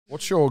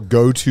What's your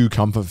go-to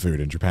comfort food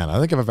in Japan? I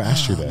don't think I've ever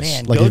asked you this.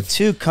 Man, like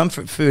go-to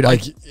comfort food.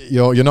 Like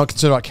you're not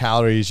concerned about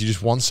calories. You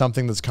just want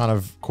something that's kind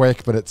of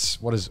quick, but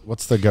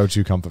what's the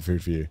go-to comfort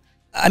food for you?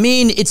 I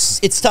mean,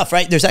 it's tough,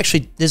 right? There's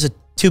a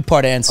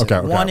two-part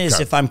answer. One is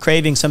if I'm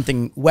craving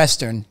something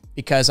Western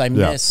because I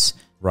miss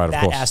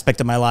that aspect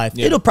of my life,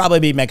 it'll probably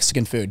be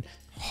Mexican food.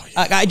 Oh,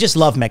 yeah. I just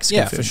love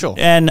Mexican food. For sure.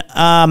 And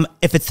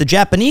if it's the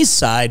Japanese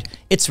side,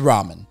 it's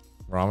ramen.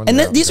 Ramen,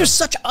 and these are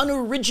such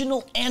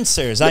unoriginal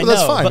answers. I know,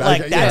 that's fine. but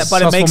like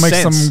but it makes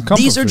sense.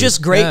 These are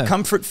just great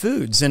comfort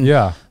foods, and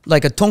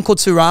like a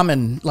tonkotsu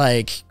ramen,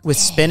 like with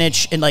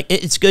spinach, and like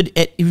it's good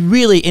at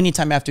really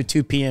anytime after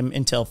 2 p.m.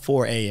 until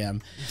 4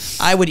 a.m.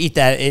 I would eat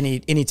that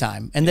any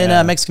time. And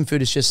then Mexican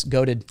food is just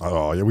goated.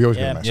 Oh yeah, we always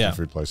go to Mexican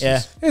food places.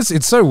 Yeah,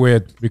 it's so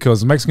weird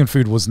because Mexican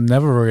food was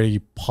never really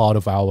part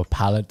of our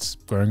palates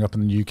growing up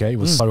in the UK. It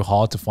was so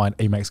hard to find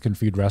a Mexican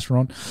food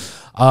restaurant,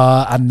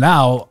 and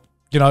now.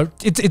 You know,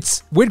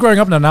 it's weird growing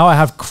up. Now I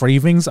have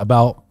cravings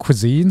about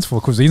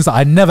cuisines that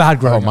I never had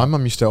growing up. My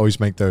mum used to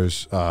always make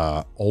those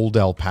old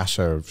El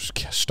Paso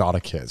starter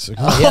kits.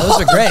 Oh, yeah,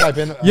 those are great.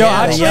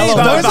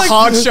 Those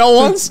hard shell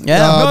ones?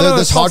 Yeah.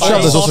 There's hard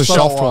shell. There's also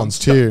soft ones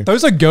too.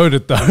 Those are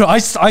goated though.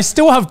 I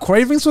still have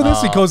cravings for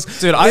this because,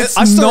 dude, I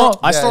still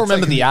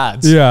remember the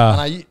ads.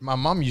 Yeah. And my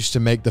mum used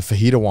to make the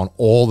fajita one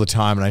all the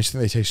time, and I just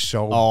think they taste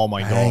so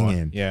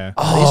banging. Yeah.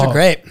 These are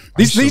great.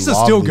 These are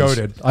still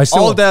goated.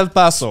 Old El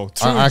Paso.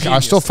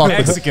 I still fuck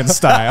Mexican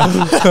style.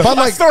 But like,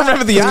 I still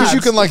remember the ads. Because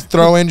you can like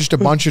throw in just a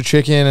bunch of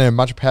chicken and a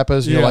bunch of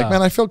peppers, and you're like,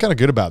 man, I feel kind of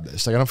good about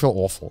this. Like, I don't feel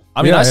awful.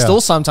 I mean, I still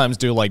sometimes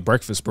do like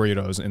breakfast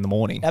burritos in the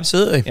morning.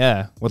 Absolutely.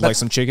 Yeah, with like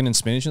some chicken and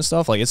spinach and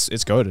stuff. Like, it's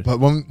goated. But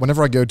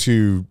whenever I go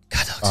to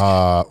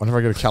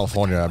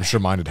California, I'm just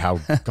reminded how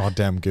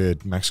goddamn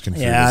good Mexican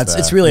food is. Yeah,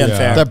 it's really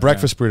unfair. That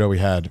breakfast burrito we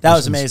had. That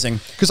was amazing.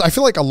 Because I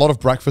feel like a lot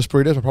of breakfast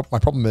burritos, my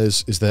problem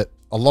is that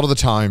a lot of the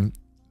time,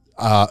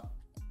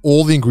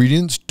 all the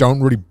ingredients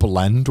don't really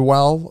blend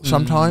well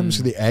sometimes.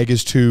 So the egg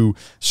is too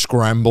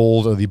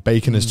scrambled or the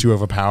bacon is too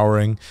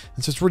overpowering.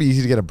 And so it's really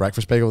easy to get a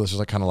breakfast bagel that's just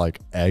like kind of like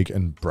egg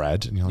and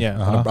bread. And you're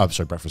like,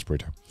 sorry, breakfast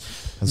burrito.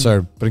 And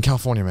so, but in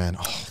California, man,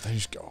 they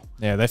just go.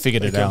 Yeah, they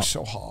figured it out.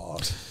 So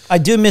hard. I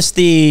do miss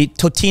the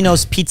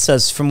Totino's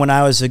pizzas from when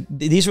I was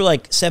these were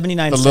like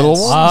 79 cents. The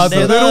little ones?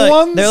 The little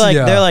ones?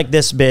 They're like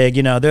this big,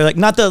 you know. They're like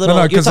not the little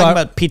you're talking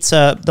about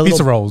pizza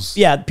rolls.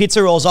 Yeah,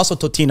 pizza rolls, also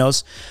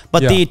Totino's.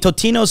 But the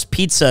Totino's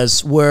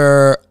pizzas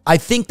were I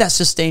think that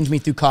sustained me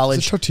through college.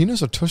 Is it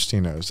Totino's or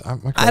Tostinos?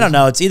 I don't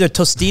know. It's either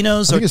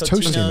Tostinos or it's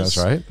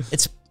Tostinos, right?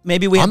 It's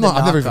maybe we have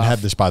I've never even had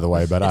this, by the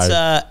way, but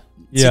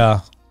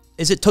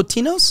is it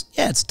Totino's?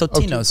 Yeah, it's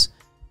Totino's. Okay.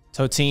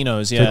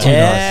 Totino's,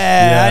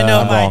 yeah. I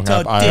know my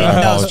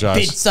Totino's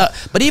pizza.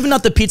 But even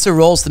not the pizza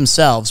rolls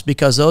themselves,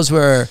 because those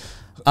were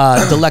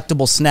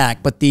delectable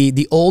snack. But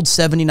the old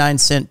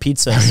 79-cent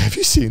pizzas. Have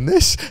you seen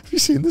this? Have you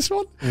seen this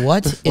one?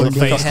 What in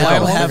the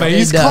hell have they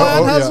Boiis done?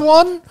 Clan has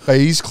one?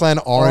 Boiis Clan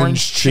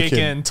orange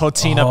chicken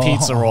Tortina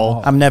pizza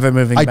roll. I'm never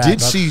moving back. I did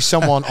see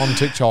someone on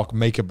TikTok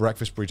make a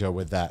breakfast burrito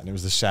with that, and it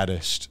was the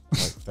saddest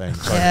thing.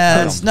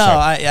 I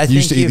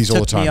think you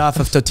took me off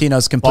of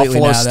Totino's completely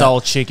Buffalo now.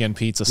 style chicken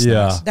pizza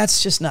snacks.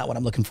 That's just not what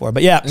I'm looking for.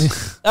 But yeah,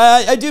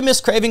 I do miss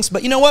cravings.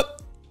 But you know what?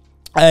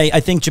 I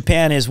think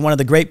Japan is one of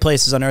the great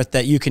places on earth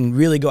that you can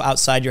really go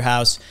outside your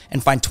house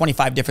and find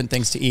 25 different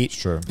things to eat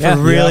for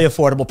really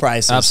affordable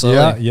prices.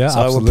 Absolutely. So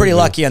absolutely. we're pretty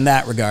lucky in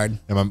that regard.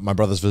 And my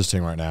brother's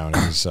visiting right now, and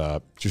he's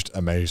just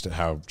amazed at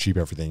how cheap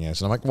everything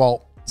is. And I'm like,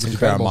 well,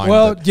 bear in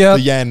mind the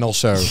yen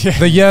also.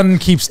 The yen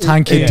keeps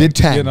tanking. It did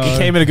tank. You know? It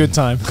came at a good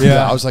time.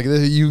 Yeah, I was like,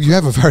 you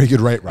have a very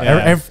good rate right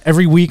now.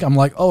 Every week I'm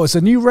like, oh, it's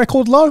a new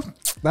record low.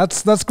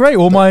 That's great.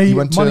 All my he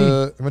went money.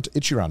 To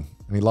Ichiran,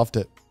 and he loved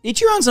it.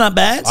 Ichiran's not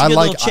bad. It's a good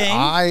little chain.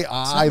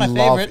 I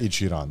love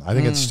Ichiran. I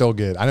think it's still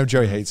good. I know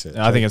Joey hates it.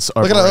 I think it's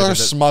overrated. Look at how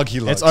smug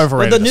he looks. It's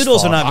overrated. But the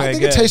noodles are not very good.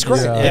 I think it tastes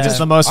great. It's just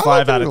the most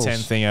 5 out of 10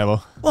 thing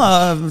ever.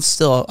 Well,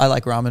 still, I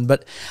like ramen,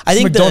 but I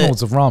think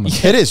McDonald's of ramen.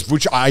 It is,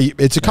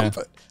 it's a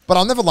comfort. But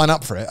I'll never line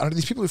up for it. I don't,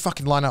 these people who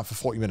fucking line up for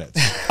 40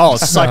 minutes. Oh,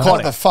 it's psychotic.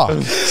 What the fuck?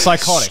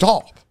 Psychotic.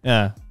 Stop.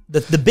 Yeah.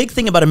 The big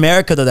thing about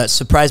America, though, that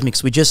surprised me,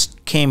 because we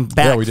just came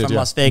back from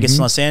Las Vegas and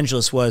Los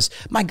Angeles, was,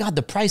 my God,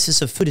 the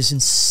prices of food is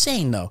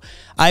insane, though.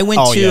 I went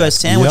to a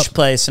sandwich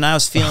place, and I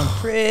was feeling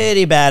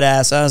pretty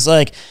badass. I was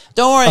like,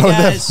 don't worry,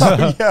 guys.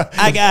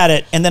 I got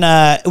it. And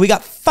then we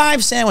got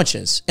 5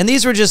 sandwiches. And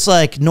these were just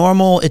like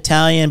normal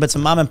Italian, but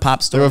some mom and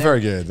pop store. They were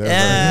very good.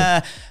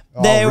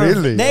 They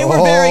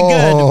were very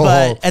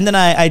good, and then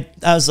I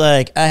was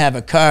like, I have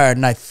a card,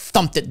 and I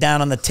thumped it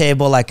down on the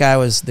table like I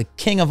was the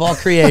king of all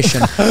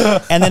creation.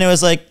 And then it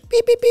was like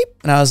beep, beep, beep.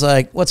 And I was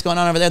like, what's going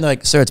on over there? And they're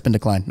like, sir, it's been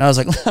declined. And I was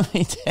like, let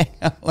me take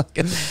a look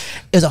at it.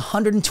 It was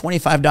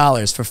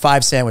 $125 for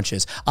 5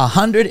 sandwiches.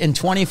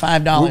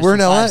 $125 We're in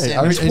LA.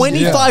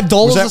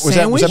 $25 a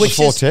sandwich? Was that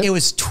before tip? It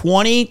was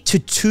 $20 to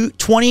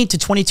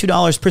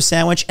 $22 per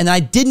sandwich. And I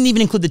didn't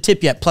even include the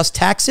tip yet, plus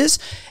taxes.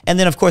 And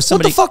then, of course,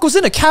 somebody... What the fuck was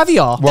in a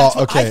caviar? Well,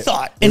 That's what I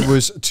thought. It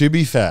was, to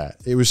be fair,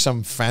 it was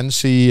some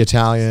fancy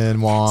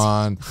Italian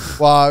one.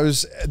 Well, it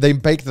was, they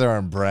baked their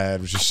own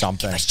bread, which is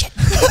something.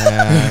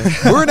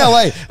 We're in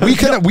LA. We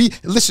can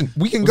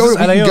go.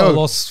 LA or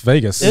Las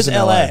Vegas? There's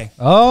LA.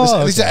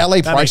 Oh, these are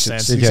LA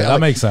prices. That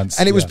makes sense.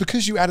 And it was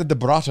because you added the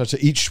burrata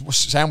to each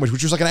sandwich,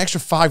 which was like an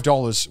extra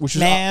 $5, which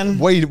is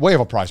way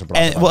of a price of burrata.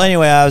 And, well,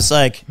 anyway, I was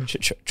like,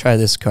 try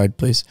this card,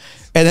 please.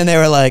 And then they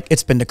were like,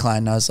 it's been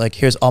declined. And I was like,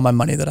 here's all my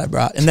money that I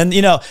brought. And then,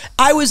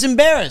 I was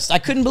embarrassed. I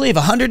couldn't believe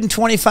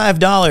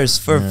 $125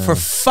 for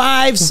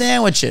 5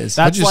 sandwiches.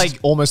 That's like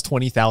almost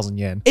 20,000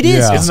 yen. It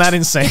is. Yeah. Isn't that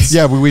insane?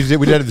 Yeah, we did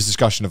this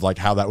discussion of like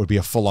how that would be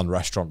a full-on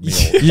restaurant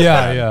meal.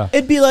 Yeah.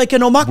 It'd be like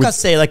an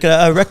omakase, like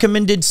a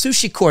recommended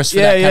sushi course for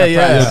that kind of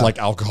price. With like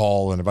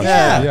alcohol and a bunch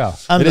of Yeah.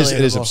 It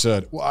is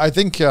absurd. Well, I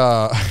think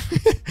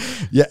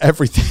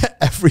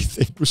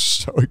everything was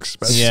so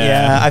expensive.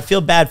 Yeah, I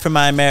feel bad for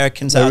my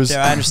Americans out there.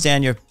 I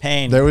understand your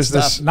pain. There was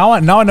this. Now I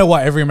know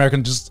why every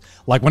American just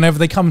like whenever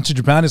they come to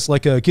Japan, it's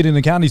like a kid in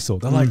a candy store.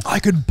 They're like, I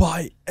could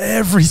buy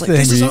everything. Like,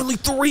 this is only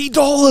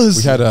 $3.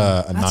 We had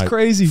a night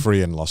crazy.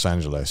 free in Los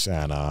Angeles,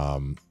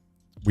 and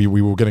we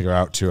were going to go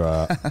out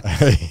to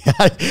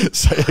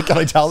so, can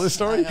I tell this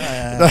story?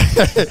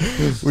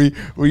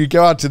 we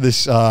go out to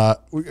this.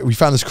 We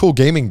found this cool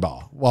gaming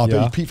bar.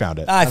 Well, Pete found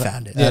it. I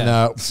found it.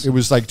 And it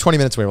was like 20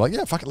 minutes away. We're like,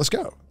 yeah, fuck it, let's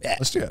go. Yeah,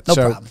 let's do it. no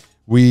so problem.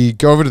 we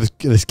go over to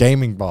this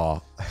gaming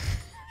bar.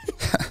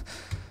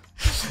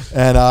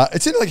 And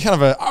it's in like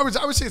kind of I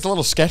would say it's a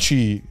little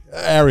sketchy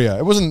area.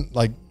 It wasn't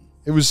like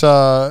it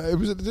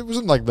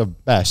wasn't like the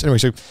best. Anyway,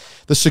 so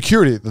the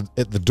security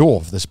at the door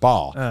of this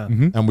bar,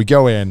 and we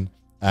go in,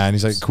 and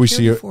he's like, "Can we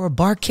see you for a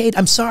barcade?"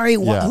 I'm sorry,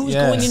 who's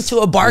going into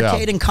a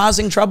barcade and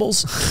causing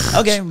troubles?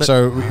 Okay, but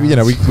so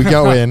we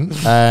go in,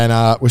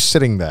 and we're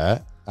sitting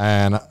there.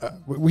 And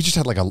we just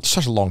had like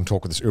such a long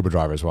talk with this Uber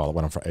driver as well. That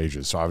went on for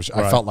ages. So I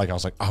felt like I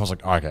was like,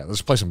 okay,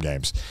 let's play some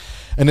games.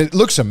 And it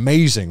looks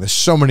amazing. There's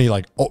so many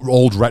like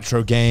old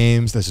retro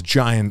games. There's a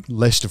giant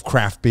list of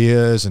craft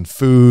beers and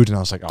food. And I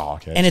was like, oh,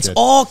 okay. And it's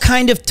all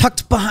kind of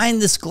tucked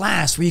behind this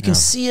glass where you can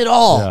see it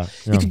all. Yeah.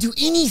 You can do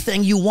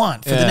anything you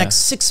want for the next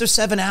 6 or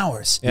 7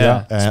 hours.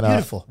 Yeah. It's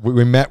beautiful.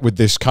 We met with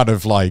this kind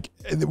of like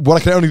what I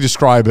can only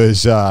describe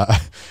as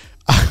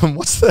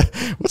what's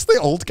the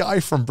old guy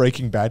from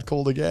Breaking Bad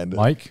called again?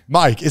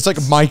 Mike. It's like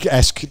a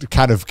Mike-esque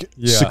kind of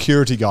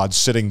security guard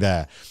sitting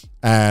there.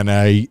 And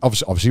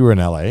obviously we're in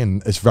LA,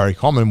 and it's very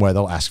common where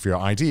they'll ask for your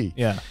ID.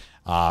 Yeah.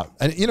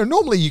 And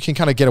normally you can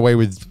kind of get away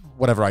with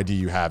whatever ID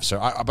you have. So,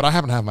 but I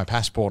happen to have my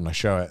passport, and I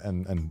show it,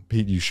 and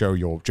Pete, you show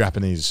your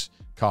Japanese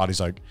card. He's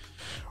like,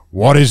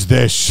 "What is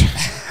this?"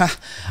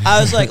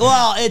 I was like,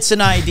 well, it's an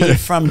ID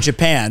from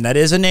Japan. That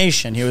is a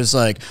nation. He was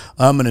like,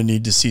 I'm going to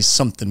need to see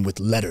something with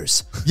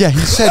letters. Yeah, he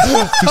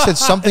said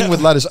something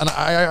with letters. And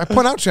I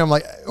point out to him,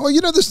 like, oh,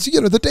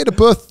 the date of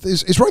birth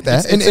is right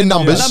there in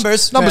numbers.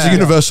 Numbers are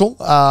universal.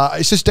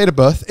 It says date of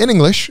birth in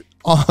English.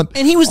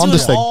 And he was doing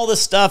all the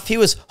stuff. He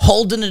was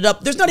holding it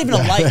up. There's not even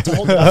a light to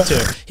hold it up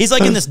to. He's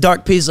like in this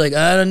dark piece, like,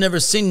 I've never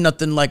seen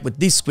nothing like with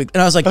these squeak.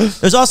 And I was like,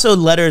 there's also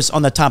letters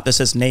on the top that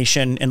says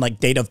nation and like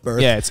date of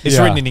birth. Yeah, it's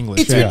written in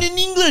English. It's written in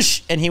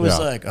English. And he was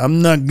like,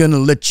 I'm not going to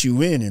let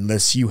you in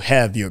unless you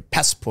have your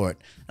passport.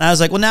 And I was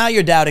like, well, now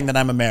you're doubting that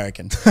I'm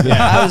American.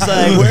 I was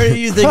like, where do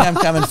you think I'm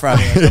coming from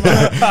here?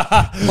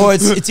 Or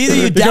it's either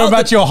you doubt going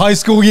back to your high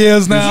school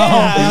years now.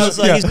 Yeah, I was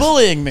like, he's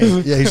bullying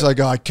me. Yeah, he's like,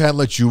 oh, I can't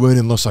let you in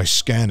unless I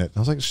scan it. I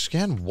was like,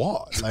 scan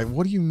what? Like,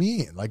 what do you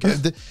mean? Like,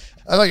 not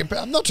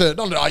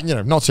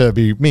to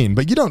be mean,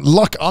 but you don't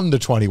look under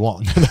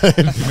 21. Some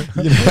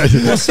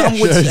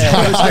would say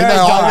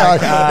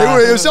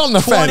it was on the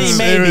 20 fence.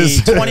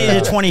 Maybe 20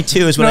 to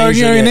 22 is what I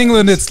usually in get.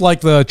 England, it's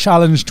like the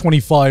challenge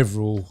 25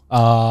 rule.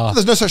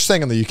 There's no such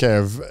thing in the UK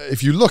of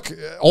if you look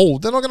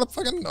old, they're not going to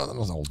fucking. No,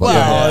 not old, but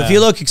well, if you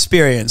look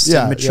experienced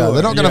and mature,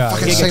 they're not going to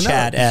fucking say no.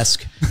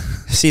 Chad-esque.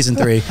 Season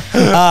 3.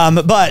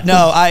 But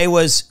no, I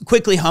was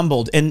quickly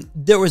humbled, and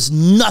there was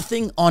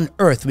nothing on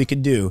earth we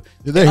could do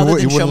other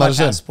than show my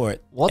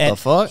passport. What the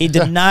fuck? He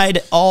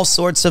denied all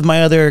sorts of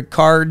my other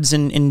cards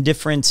and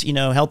different,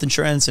 health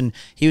insurance, and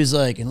he was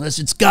like, unless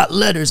it's got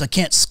letters, I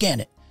can't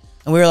scan it.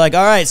 And we were like,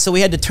 all right, so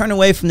we had to turn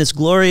away from this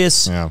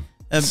glorious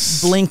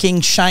blinking,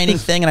 shining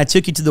thing, and I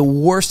took you to the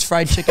worst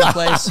fried chicken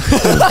place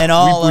and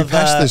all we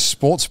passed this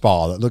sports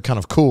bar that looked kind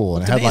of cool,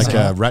 and it had like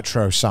a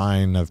retro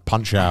sign of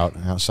Punch Out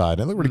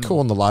outside. It looked really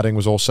cool, and the lighting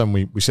was awesome.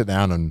 We sit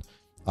down, and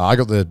I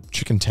got the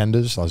chicken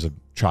tenders as a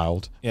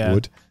child.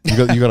 Would you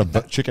got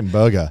a chicken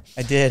burger?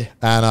 I did,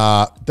 and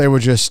it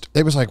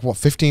was like what,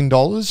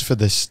 $15 for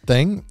this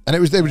thing,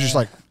 and they were just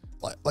like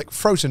like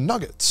frozen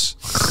nuggets.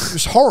 It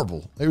was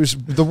horrible. It was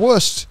the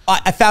worst.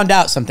 I found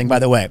out something, by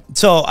the way.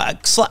 So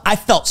I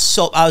felt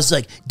I was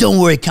like, "Don't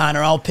worry,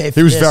 Connor, I'll pay for this."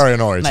 He was very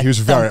annoyed. He was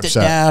very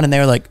upset. It down, and they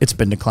were like, "It's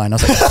been declined." I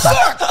was like,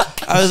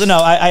 "Fuck!" I was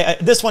no.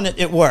 This one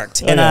it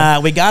worked,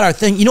 and we got our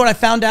thing. You know what I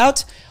found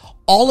out?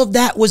 All of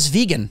that was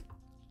vegan.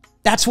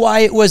 That's why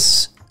it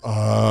was.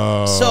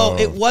 So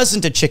it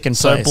wasn't a chicken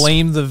place. So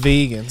blame the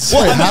vegans.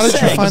 Well, how did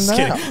you find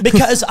that?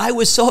 Because I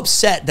was so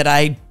upset that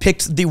I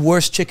picked the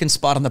worst chicken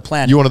spot on the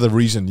planet. You wanted the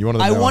reason. You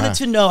wanted. I wanted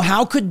to know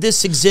how could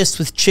this exist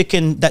with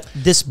chicken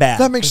this bad.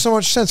 That makes so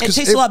much sense. It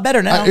tastes a lot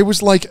better now. It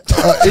was like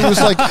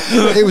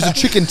it was a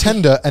chicken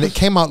tender, and it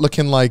came out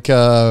looking like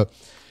a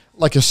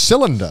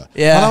cylinder.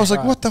 Yeah. And I was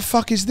like, what the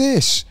fuck is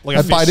this? Like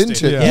I a bite fish into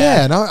stick. it.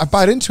 Yeah. And I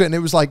bite into it, and it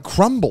was like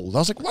crumbled. I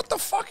was like, what the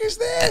fuck is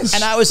this?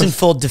 And I was in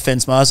full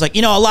defense mode. I was like,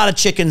 a lot of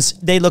chickens,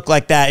 they look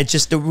like that. It's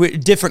just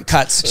different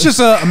cuts. It's just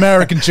an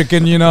American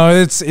chicken, we've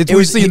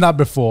seen that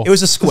before. It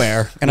was a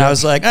square. And I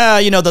was like,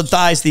 the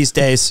thighs these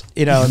days,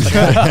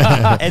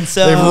 And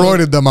so they've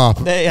roided them up.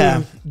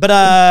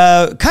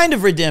 But kind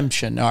of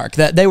redemption arc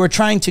that they were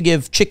trying to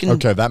give chicken.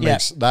 Okay, that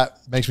makes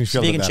me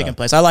feel vegan better. chicken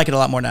place. I like it a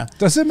lot more now.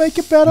 Does it make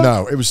it better?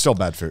 No, it was still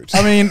bad food.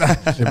 I mean,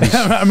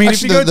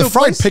 if you go to the a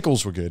fried place-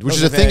 pickles were good, which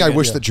is Those a are thing very I good,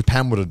 wish that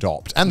Japan would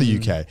adopt, and the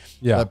UK.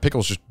 Yeah.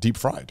 Pickles just deep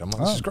fried. I'm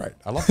like, this is great.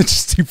 I love it.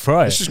 just deep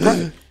fried. This is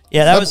great.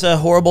 Yeah, that was a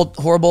horrible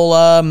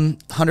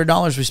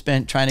 $100 we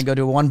spent trying to go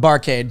to one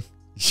barcade.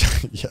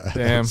 Yeah.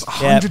 Damn.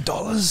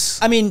 $100.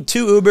 I mean,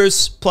 2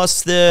 Ubers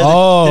plus the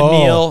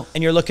meal,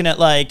 and you're looking at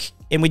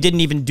and we didn't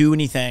even do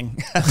anything.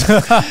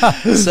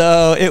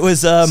 So it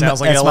was. Sounds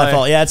like that's LA. my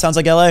fault. Yeah, it sounds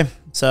like LA.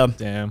 So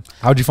Damn.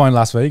 How'd you find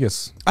Las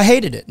Vegas? I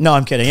hated it. No,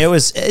 I'm kidding.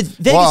 Vegas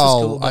was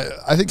cool. But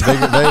I think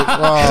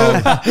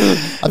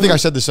I think I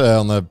said this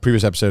on the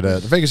previous episode.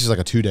 Vegas is like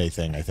a 2-day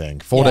thing. I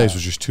think 4 days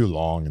was just too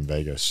long in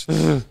Vegas.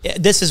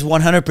 this is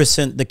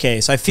 100% the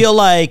case. I feel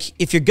like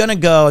if you're gonna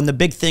go, and the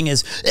big thing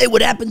is, hey,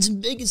 what happens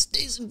in Vegas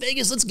stays in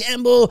Vegas. Let's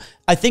gamble.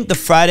 I think the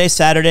Friday,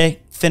 Saturday,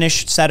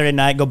 finish Saturday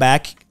night, go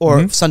back,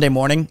 or Sunday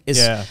morning is.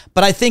 Yeah.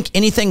 But I think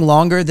anything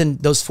longer than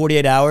those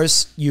 48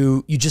 hours,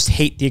 you just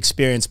hate the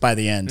experience by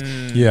the end.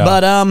 Yeah.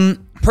 But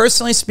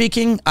personally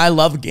speaking, I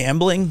love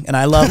gambling, and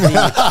I love the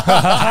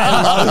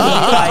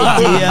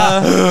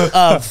idea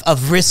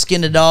of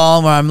risking it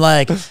all. Where I'm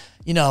like,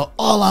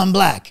 all on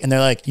black, and they're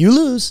like, you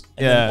lose.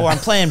 And then, or I'm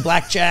playing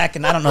blackjack,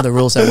 and I don't know the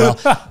rules that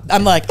well.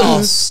 I'm like,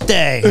 I'll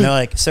stay. And they're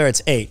like, sir,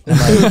 it's 8. And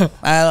I'm like,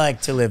 I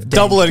like to live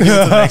Double it and give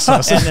it to the next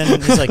person. And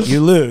then he's like,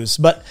 you lose.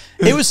 But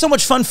it was so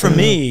much fun for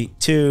me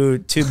to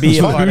be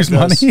a part of lose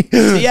those. money?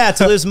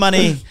 To lose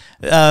money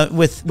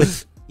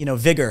with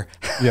vigor.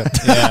 Yeah.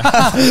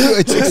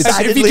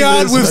 If you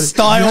can't with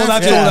style,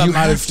 that's all that you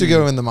matters. have to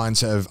go in the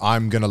mindset of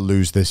I'm going to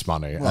lose this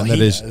money, Well, and that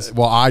he is does.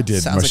 I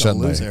did Sounds most like a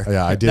certainly. loser.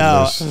 Yeah, I did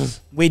No,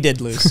 lose. we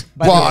did lose.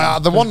 Well,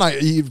 the one night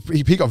he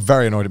got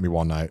very annoyed at me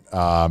one night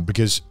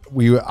because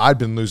I'd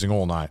been losing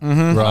all night.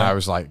 And I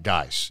was like,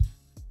 guys,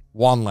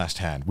 one last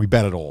hand. We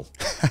bet it all.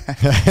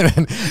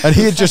 and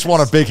he had just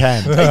won a big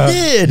hand. I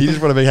did. He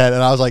just won a big hand.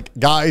 And I was like,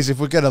 guys, if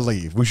we're going to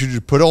leave, we should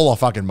just put all our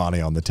fucking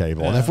money on the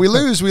table. And if we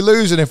lose, we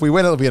lose. And if we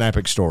win, it'll be an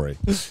epic story.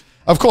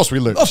 Of course we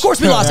lose. Of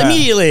course we lost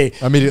immediately.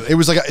 Immediately. It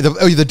was like,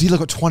 the dealer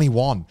got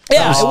 21.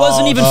 Yeah, it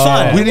wasn't even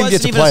fun. We didn't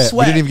get to play it.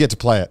 We didn't even get to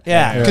play it.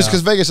 Yeah.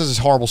 Because Vegas has this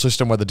horrible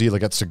system where the dealer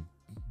gets to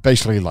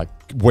basically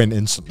win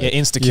instantly. Yeah,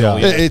 insta-kill.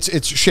 Yeah.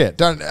 It's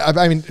shit.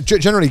 I mean,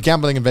 generally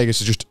gambling in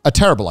Vegas is just a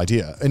terrible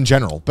idea in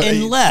general. But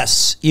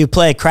Unless you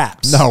play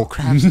craps. no,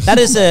 craps. That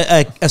is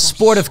a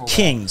sport of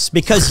kings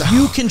because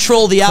you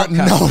control the outcome.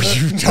 No,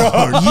 you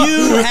don't.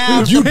 You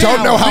have You the don't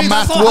power. know how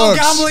math That's not how works.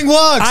 gambling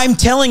works. I'm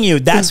telling you,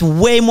 that's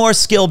way more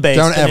skill based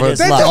Don't than ever. it is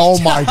luck. Oh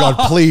my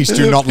God! Please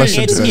do not listen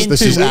to It's this.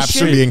 This is intuition.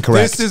 absolutely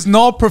incorrect. This is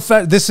not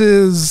This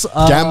is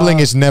Gambling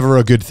is never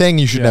a good thing.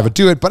 You should never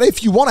do it. But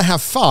if you want to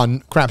have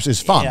fun, craps is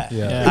fun.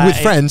 Yeah.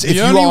 With friends, if the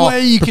you only are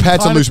way you can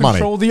prepared to kind of lose money.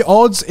 control the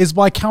odds is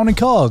by counting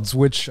cards,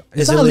 which is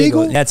It's that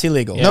illegal. illegal? That's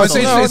illegal. No, it's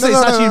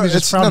actually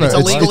just frowned It's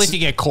upon. illegal if you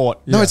get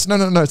caught. No, it's no.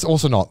 It's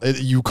also not.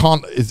 You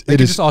can't. It They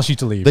can is. just ask you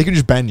to leave. They can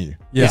just ban you.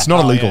 Yeah. It's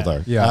not Oh, illegal yeah.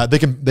 though. Yeah.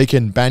 They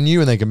can ban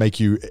you and they can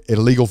make you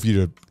illegal for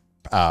you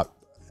to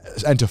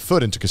enter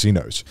foot into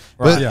casinos.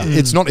 But Yeah.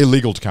 it's not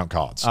illegal to count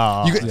cards.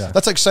 Oh,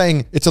 That's like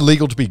saying it's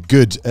illegal to be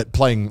good at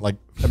playing like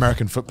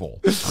American football.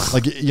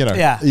 Like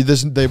Yeah.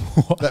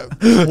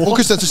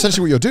 because that's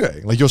essentially what you're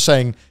doing. Like you're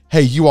saying,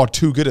 hey, you are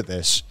too good at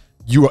this.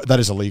 That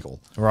is illegal.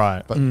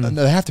 Right. But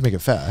they have to make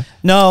it fair.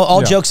 No,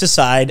 all Yeah. jokes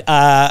aside,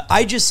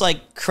 I just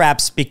like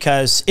craps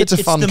because it's a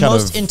fun the kind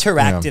most of,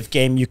 interactive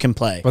game you can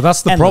play. But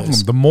that's the and problem.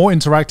 lose. The more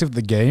interactive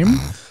the game,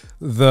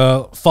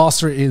 the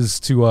faster it is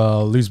to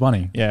lose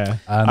money. Yeah.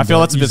 And, I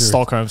feel that's a bit easier.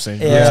 Stockholm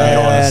syndrome. Yeah, to be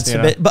honest, it's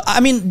a bit. But I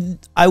mean,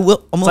 I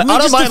will. It's like, I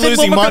don't mind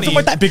losing money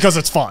because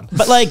it's fun.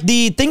 But like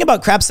the thing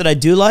about craps that I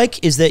do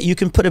like is that you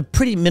can put a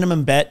pretty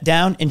minimum bet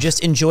down and just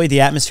enjoy the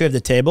atmosphere of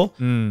the table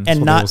and That's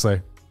what not. they will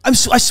say. I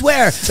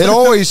swear. It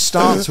always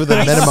starts with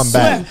a minimum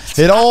bet.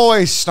 It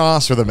always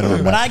starts with a minimum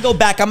When bet. I go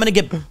back, I'm gonna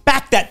get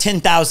back that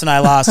 10,000 I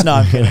lost. No,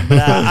 I'm kidding. But,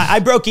 I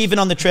broke even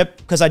on the trip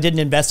because I didn't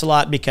invest a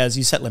lot because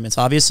you set limits,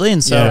 obviously.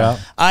 And so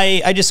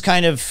I just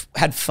kind of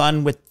had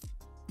fun with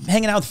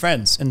hanging out with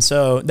friends. And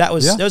so that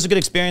was a good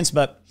experience,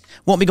 but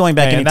won't be going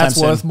back anytime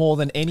soon. That's worth more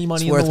than any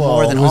money in the world.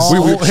 More than all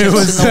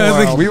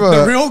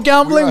the real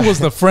gambling was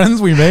the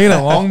friends we made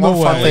along the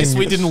way. At least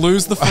we didn't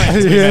lose the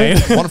friends we made.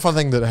 One fun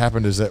thing that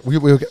happened is that we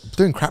were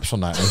doing craps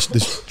one night. And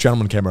this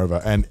gentleman came over,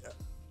 and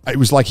it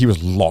was like he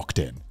was locked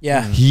in.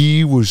 Yeah.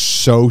 He was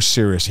so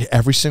serious.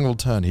 Every single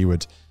turn, he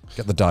would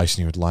get the dice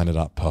and he would line it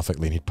up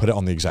perfectly, and he'd put it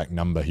on the exact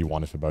number he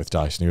wanted for both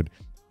dice, and he would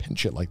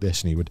pinch it like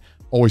this, and he would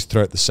always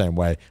throw it the same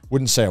way.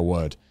 Wouldn't say a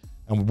word.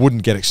 And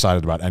wouldn't get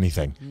excited about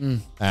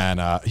anything.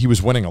 And he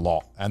was winning a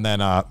lot. And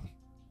then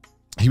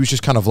he was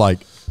just kind of like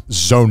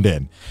zoned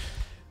in.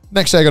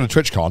 Next day I go to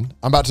TwitchCon.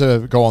 I'm about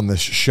to go on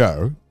this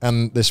show.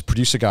 And this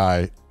producer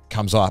guy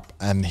comes up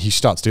and he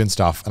starts doing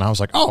stuff. And I was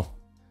like, oh,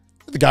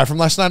 the guy from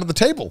last night at the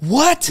table.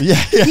 What? Yeah.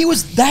 He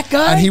was that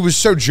guy? And he was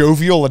so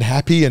jovial and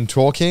happy and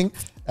talking.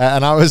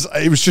 And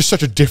it was just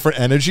such a different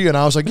energy. And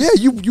I was like, yeah,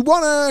 you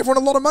won a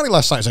lot of money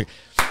last night. He's like,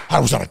 I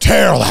was on a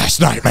tear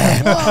last night,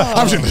 man.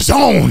 I was in the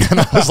zone.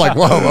 And I was like,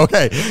 whoa,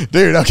 okay,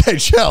 dude, okay,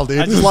 chill, dude.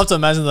 I just love to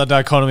imagine the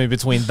dichotomy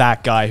between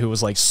that guy who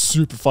was like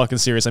super fucking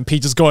serious and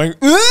Pete just going,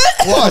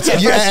 what?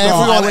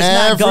 Everyone,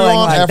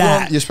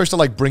 you're supposed to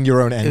like bring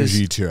your own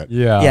energy to it.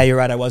 Yeah, you're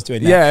right. I was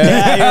doing that.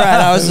 Yeah, you're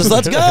right. I was just,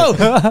 let's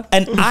go.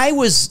 And I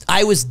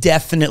was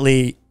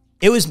definitely,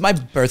 it was my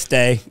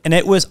birthday, and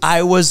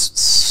I was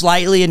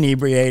slightly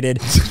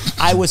inebriated.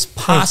 I was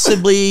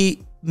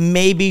possibly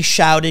maybe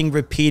shouting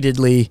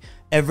repeatedly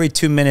every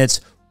 2 minutes,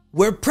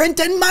 we're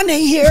printing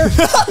money here.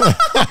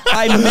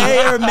 I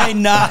may or may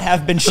not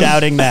have been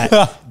shouting that.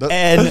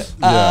 And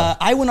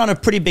I went on a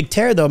pretty big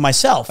tear though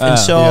myself. And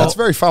so it's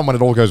very fun when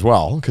it all goes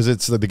well, because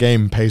it's the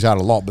game pays out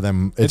a lot, but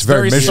then it's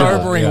very miserable.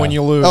 Sobering when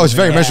you lose. Oh, it's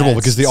very miserable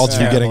because the odds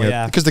of you getting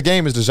it, because the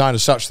game is designed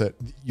as such that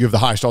you have the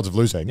highest odds of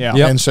losing. Yeah.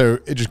 And so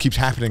it just keeps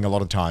happening a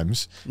lot of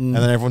times. And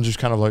then everyone's just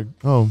kind of like,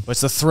 oh.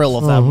 It's the thrill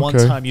of that one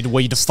time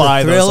where you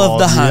defy those odds. The thrill of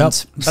the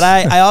hunt. But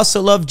I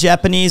also love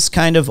Japanese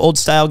kind of old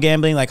style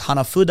gambling like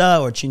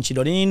Hanafuda or Chinchirorin.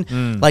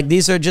 Like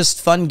these are just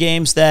fun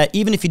games that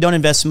even if you don't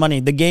invest money,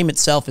 the game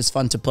itself is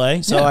fun to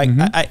play. So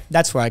I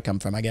that's where I come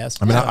from, I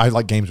guess. I mean, I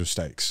like games with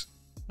stakes.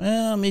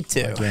 Well, me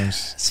too.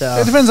 Games. So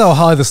it depends how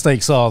high the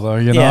stakes are, though.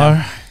 You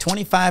know,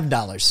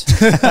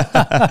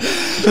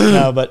 $25.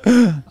 No, but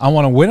I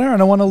want a winner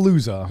and I want a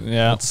loser.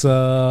 Yeah, that's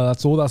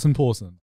all that's important.